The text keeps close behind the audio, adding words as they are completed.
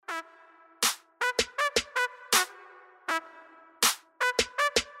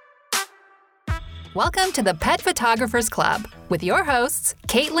Welcome to the Pet Photographers Club with your hosts,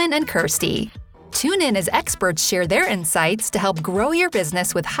 Caitlin and Kirstie. Tune in as experts share their insights to help grow your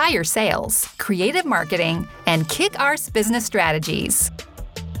business with higher sales, creative marketing, and kick-ass business strategies.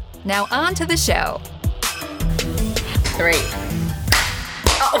 Now on to the show. 3.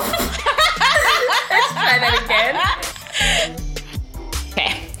 Oh. Let's try that again.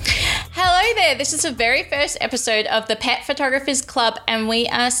 Okay. Hello there. This is the very first episode of the Pet Photographers Club, and we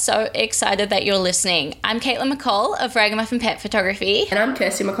are so excited that you're listening. I'm Caitlin McColl of Ragamuffin Pet Photography. And I'm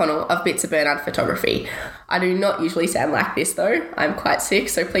Kirstie McConnell of Bits of Bernard Photography. I do not usually sound like this though. I'm quite sick,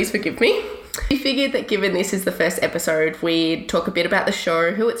 so please forgive me. We figured that given this is the first episode, we'd talk a bit about the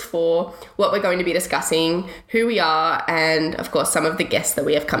show, who it's for, what we're going to be discussing, who we are, and of course some of the guests that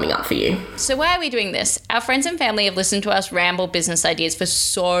we have coming up for you. So why are we doing this? Our friends and family have listened to us ramble business ideas for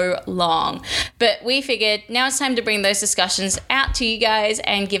so long, but we figured now it's time to bring those discussions out to you guys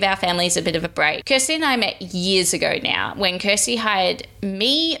and give our families a bit of a break. Kirstie and I met years ago now when Kirstie hired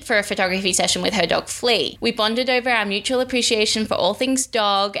me for a photography session with her dog Flea. We bonded over our mutual appreciation for all things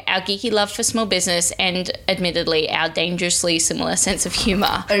dog, our geeky love for small business, and admittedly our dangerously similar sense of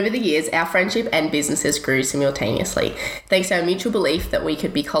humour. Over the years, our friendship and businesses grew simultaneously, thanks to our mutual belief that we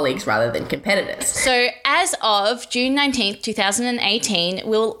could be colleagues rather than competitors. So as of June 19th, 2018,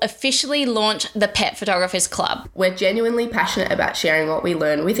 we'll officially launch the Pet Photographers Club. We're genuinely passionate about sharing what we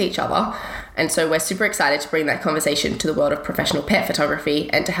learn with each other, and so we're super excited to bring that conversation to the world of professional pet photography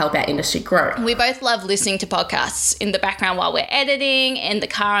and to help our industry grow. We both love listening to podcasts in the background while we're editing, in the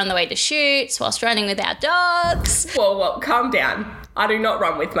car on the way to shoots, whilst running with our dogs. Whoa, calm down. I do not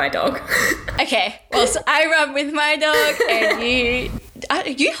run with my dog. Okay, well, so I run with my dog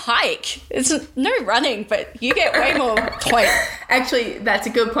and you hike. It's no running, but you get way more point. Actually, that's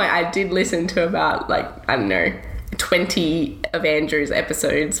a good point. I did listen to about 20 of Andrew's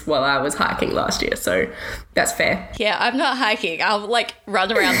episodes while I was hiking last year, so that's fair. Yeah, I'm not hiking. I'll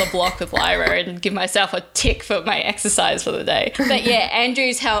run around the block with Lyra and give myself a tick for my exercise for the day. But yeah,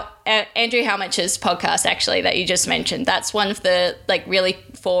 Andrew Howmuch's podcast actually that you just mentioned, that's one of the really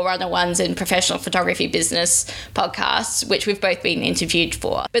forerunner ones in professional photography business podcasts, which we've both been interviewed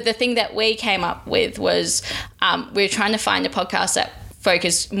for. But the thing that we came up with was we were trying to find a podcast that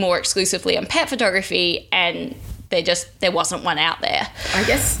focused more exclusively on pet photography, and there wasn't one out there. I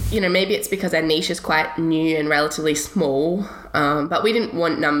guess, maybe it's because our niche is quite new and relatively small, but we didn't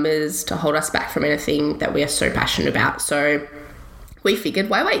want numbers to hold us back from anything that we are so passionate about. So we figured,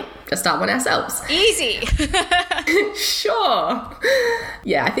 why wait? Just start one ourselves. Easy. Sure.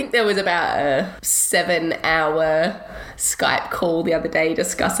 Yeah, I think there was about a 7-hour Skype call the other day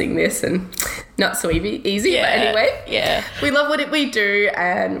discussing this, and not so easy, yeah, but anyway. Yeah. We love what we do,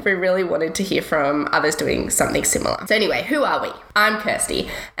 and we really wanted to hear from others doing something similar. So anyway, who are we? I'm Kirstie,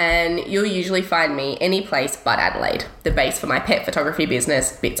 and you'll usually find me any place but Adelaide, the base for my pet photography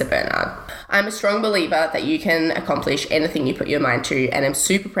business, Bits of Bernard. I'm a strong believer that you can accomplish anything you put your mind to, and I'm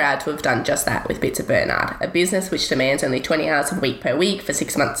super proud to have done just that with Bits of Bernard, a business which demands only 20 hours a week per week for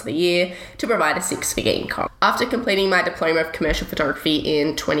 6 months of the year to provide a 6-figure income. After completing my diploma of commercial photography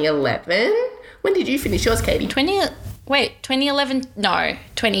in 2011, when did you finish yours, Katie? 2011? No,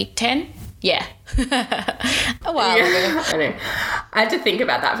 2010? Yeah. A while ago. I know. I had to think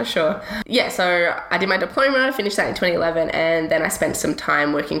about that for sure. Yeah, so I did my diploma, finished that in 2011, and then I spent some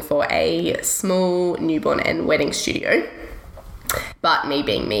time working for a small newborn and wedding studio. But me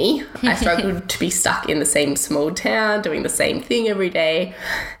being me, I struggled to be stuck in the same small town doing the same thing every day.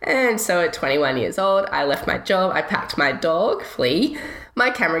 And so at 21 years old, I left my job. I packed my dog, Flea, my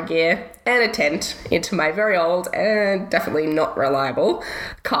camera gear, and a tent into my very old and definitely not reliable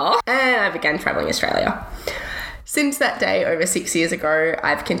car. And I began traveling Australia. Since that day, over 6 years ago,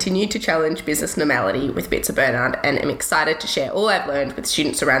 I've continued to challenge business normality with Bits of Bernard, and am excited to share all I've learned with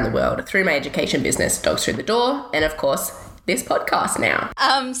students around the world through my education business, Dogs Through the Door, and of course, this podcast now.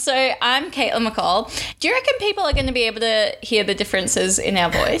 So I'm Caitlin McColl. Do you reckon people are going to be able to hear the differences in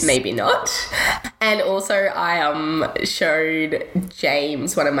our voice? Maybe not. And also I showed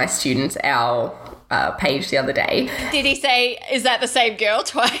James, one of my students, our page the other day. Did he say, is that the same girl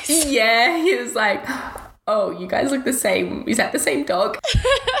twice? Yeah, he was like, oh, you guys look the same. Is that the same dog?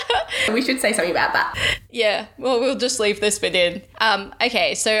 We should say something about that. Yeah, well, we'll just leave this bit in.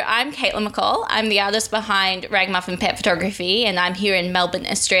 Okay, so I'm Caitlin McColl. I'm the artist behind Ragamuffin Pet Photography, and I'm here in Melbourne,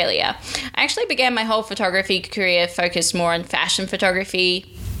 Australia. I actually began my whole photography career focused more on fashion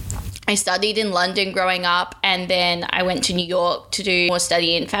photography I studied in London growing up, and then I went to New York to do more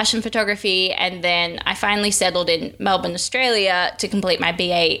study in fashion photography, and then I finally settled in Melbourne, Australia to complete my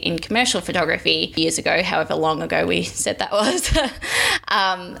BA in commercial photography years ago, however long ago we said that was.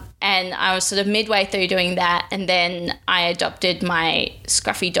 And I was sort of midway through doing that, and then I adopted my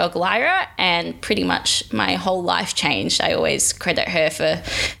scruffy dog Lyra, and pretty much my whole life changed. I always credit her for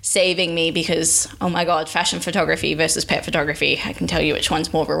saving me because, oh my God, fashion photography versus pet photography, I can tell you which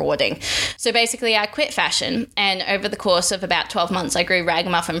one's more rewarding. So basically I quit fashion, and over the course of about 12 months, I grew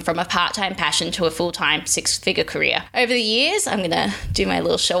Ragamuffin from a part-time passion to a full-time 6-figure career. Over the years, I'm going to do my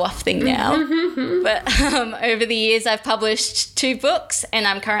little show-off thing now, but over the years, I've published 2 books, and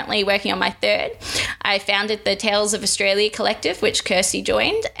I'm currently working on my 3rd. I founded the Tales of Australia Collective, which Kirstie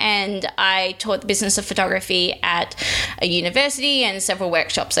joined, and I taught the business of photography at a university and several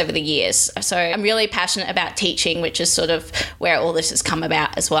workshops over the years. So I'm really passionate about teaching, which is sort of where all this has come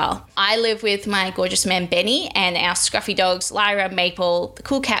about as well. I live with my gorgeous man Benny and our scruffy dogs Lyra, Maple, the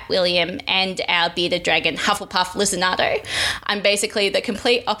cool cat William, and our bearded dragon Hufflepuff Lizardo. I'm basically the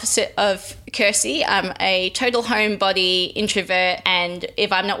complete opposite of Kirstie. I'm a total homebody introvert, and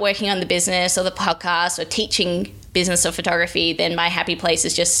if I'm not working on the business or the podcast or teaching business or photography, then my happy place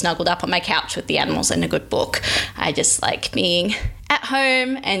is just snuggled up on my couch with the animals and a good book. I just like being at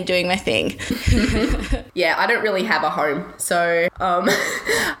home and doing my thing. Yeah, I don't really have a home, so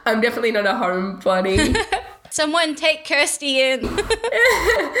I'm definitely not a homebody. Someone take Kirstie in.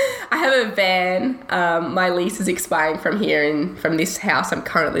 I have a van. My lease is expiring from from this house I'm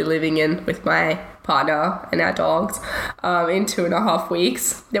currently living in with my partner and our dogs in 2.5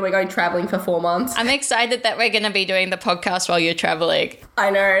 weeks. Then we're going traveling for 4 months. I'm excited that we're going to be doing the podcast while you're traveling.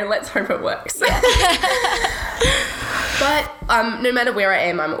 I know. Let's hope it works. But no matter where I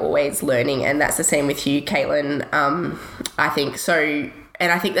am, I'm always learning, and that's the same with you, Caitlin. I think so,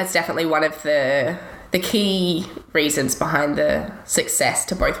 and I think that's definitely one of the key reasons behind the success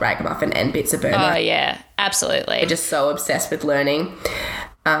to both Ragamuffin and Bits of Burma. Oh, yeah, absolutely. We're just so obsessed with learning.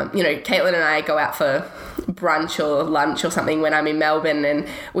 Caitlin and I go out for brunch or lunch or something when I'm in Melbourne, and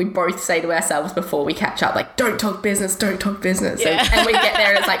we both say to ourselves before we catch up, like, don't talk business. Yeah. And we get there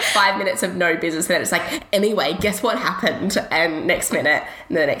and it's like 5 minutes of no business, and then it's like, anyway, guess what happened? And next minute,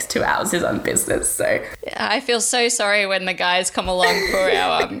 the next 2 hours is on business. So I feel so sorry when the guys come along for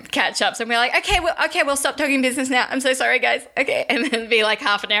our catch-ups and we're like, okay, we'll stop talking business now. I'm so sorry, guys. Okay. And then it'll be like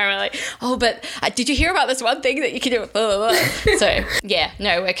half an hour and we're like, oh, but did you hear about this one thing that you can do? Blah, blah, blah. So, yeah,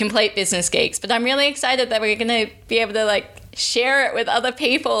 no, we're complete business geeks. But I'm really excited that we're going to be able to, like, share it with other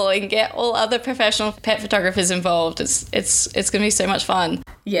people and get all other professional pet photographers involved. It's going to be so much fun.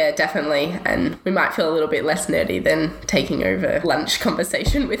 Yeah, definitely. And we might feel a little bit less nerdy than taking over lunch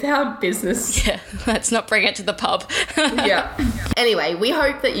conversation with our business. Yeah, let's not bring it to the pub. Yeah. Anyway, we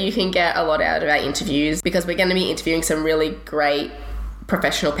hope that you can get a lot out of our interviews, because we're going to be interviewing some really great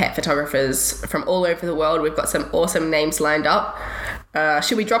professional pet photographers from all over the world. We've got some awesome names lined up.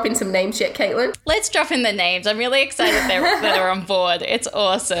 Should we drop in some names yet, Caitlin? Let's drop in the names. I'm really excited that they're on board. It's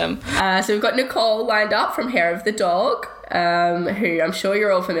awesome. So we've got Nicole lined up from Hair of the Dog, who I'm sure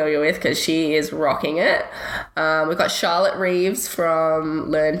you're all familiar with because she is rocking it. We've got Charlotte Reeves from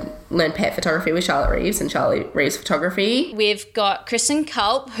Learn Pet Photography with Charlotte Reeves and Charlotte Reeves Photography. We've got Kristen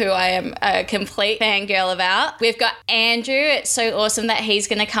Culp, who I am a complete fangirl about. We've got Andrew. It's so awesome that he's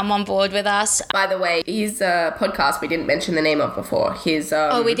going to come on board with us. By the way, his podcast we didn't mention the name of before. His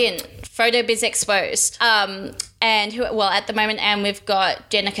we didn't. Photo Biz Exposed. And at the moment, and we've got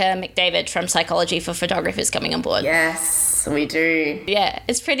Jenica McDavid from Psychology for Photographers coming on board. Yes, we do. Yeah,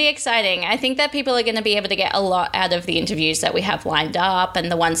 it's pretty exciting. I think that people are going to be able to get a lot out of the interviews that we have lined up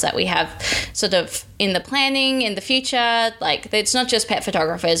and the ones that we have sort of in the planning in the future. Like, it's not just pet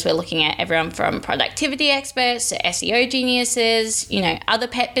photographers. We're looking at everyone from productivity experts to SEO geniuses, other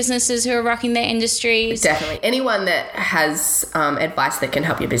pet businesses who are rocking their industries. Definitely. Anyone that has advice that can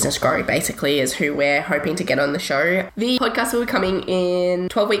help your business grow, basically, is who we're hoping to get on the show. The podcast will be coming in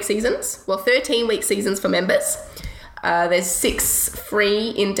 12-week seasons. 13-week seasons for members. There's 6 free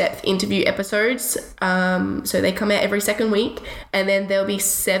in-depth interview episodes. So they come out every second week. And then there'll be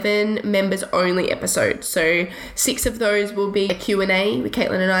 7 members-only episodes. So 6 of those will be a Q&A with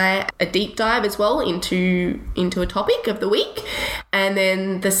Caitlin and I, a deep dive as well into a topic of the week. And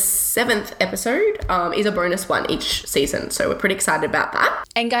then the 7th episode is a bonus one each season. So we're pretty excited about that.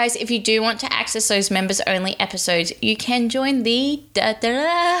 And guys, if you do want to access those members-only episodes, you can join the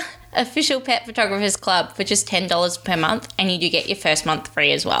Official Pet Photographers Club for just $10 per month, and you do get your first month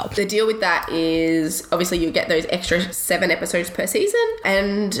free as well. The deal with that is obviously you get those extra 7 episodes per season,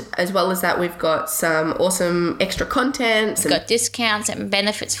 and as well as that, we've got some awesome extra content. We've got discounts and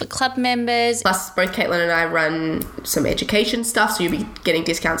benefits for club members. Plus, both Caitlin and I run some education stuff, so you'll be getting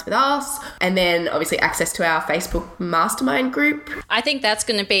discounts with us, and then obviously access to our Facebook mastermind group. I think that's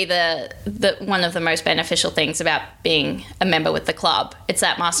going to be the one of the most beneficial things about being a member with the club. It's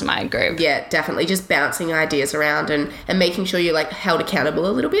that mastermind group. Yeah, definitely. Just bouncing ideas around and making sure you're like held accountable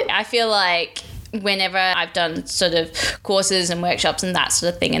a little bit. I feel like whenever I've done sort of courses and workshops and that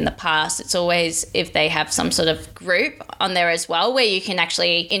sort of thing in the past, it's always if they have some sort of group on there as well where you can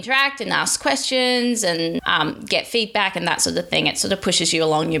actually interact and ask questions and get feedback and that sort of thing. It sort of pushes you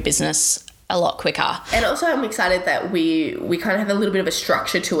along your business a lot quicker. And also I'm excited that we kind of have a little bit of a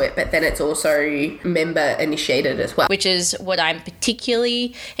structure to it, but then it's also member initiated as well. Which is what I'm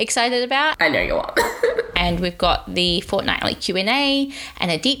particularly excited about. I know you are. And we've got the fortnightly Q&A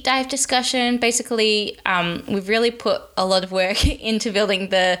and a deep dive discussion. Basically, we've really put a lot of work into building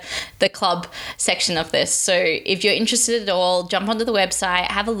the club section of this. So if you're interested at all, jump onto the website,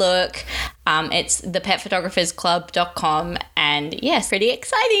 have a look. It's thepetphotographersclub.com, and yes, pretty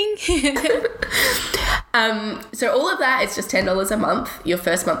exciting. So all of that is just $10 a month. Your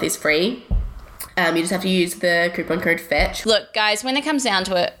first month is free. You just have to use the coupon code FETCH. Look, guys, when it comes down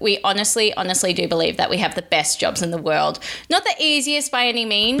to it, we honestly do believe that we have the best jobs in the world. Not the easiest by any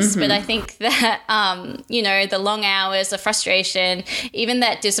means, but I think that, the long hours, the frustration, even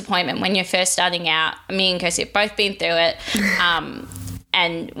that disappointment when you're first starting out, me and Kirstie have both been through it.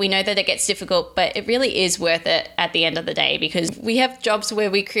 And we know that it gets difficult, but it really is worth it at the end of the day because we have jobs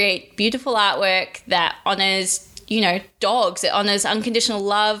where we create beautiful artwork that honors, dogs. It honors unconditional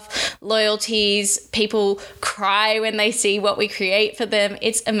love, loyalties. People cry when they see what we create for them.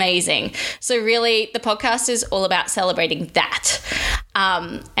 It's amazing. So really, the podcast is all about celebrating that.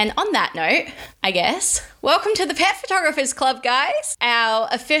 And on that note, I guess, welcome to the Pet Photographers Club, guys.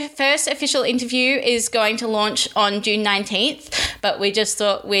 Our first official interview is going to launch on June 19th, but we just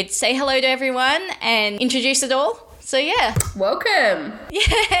thought we'd say hello to everyone and introduce it all. So yeah. Welcome.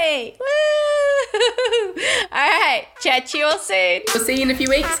 Yay. Woo! All right. Chat to you all soon. We'll see you in a few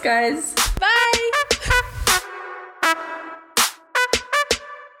weeks, guys.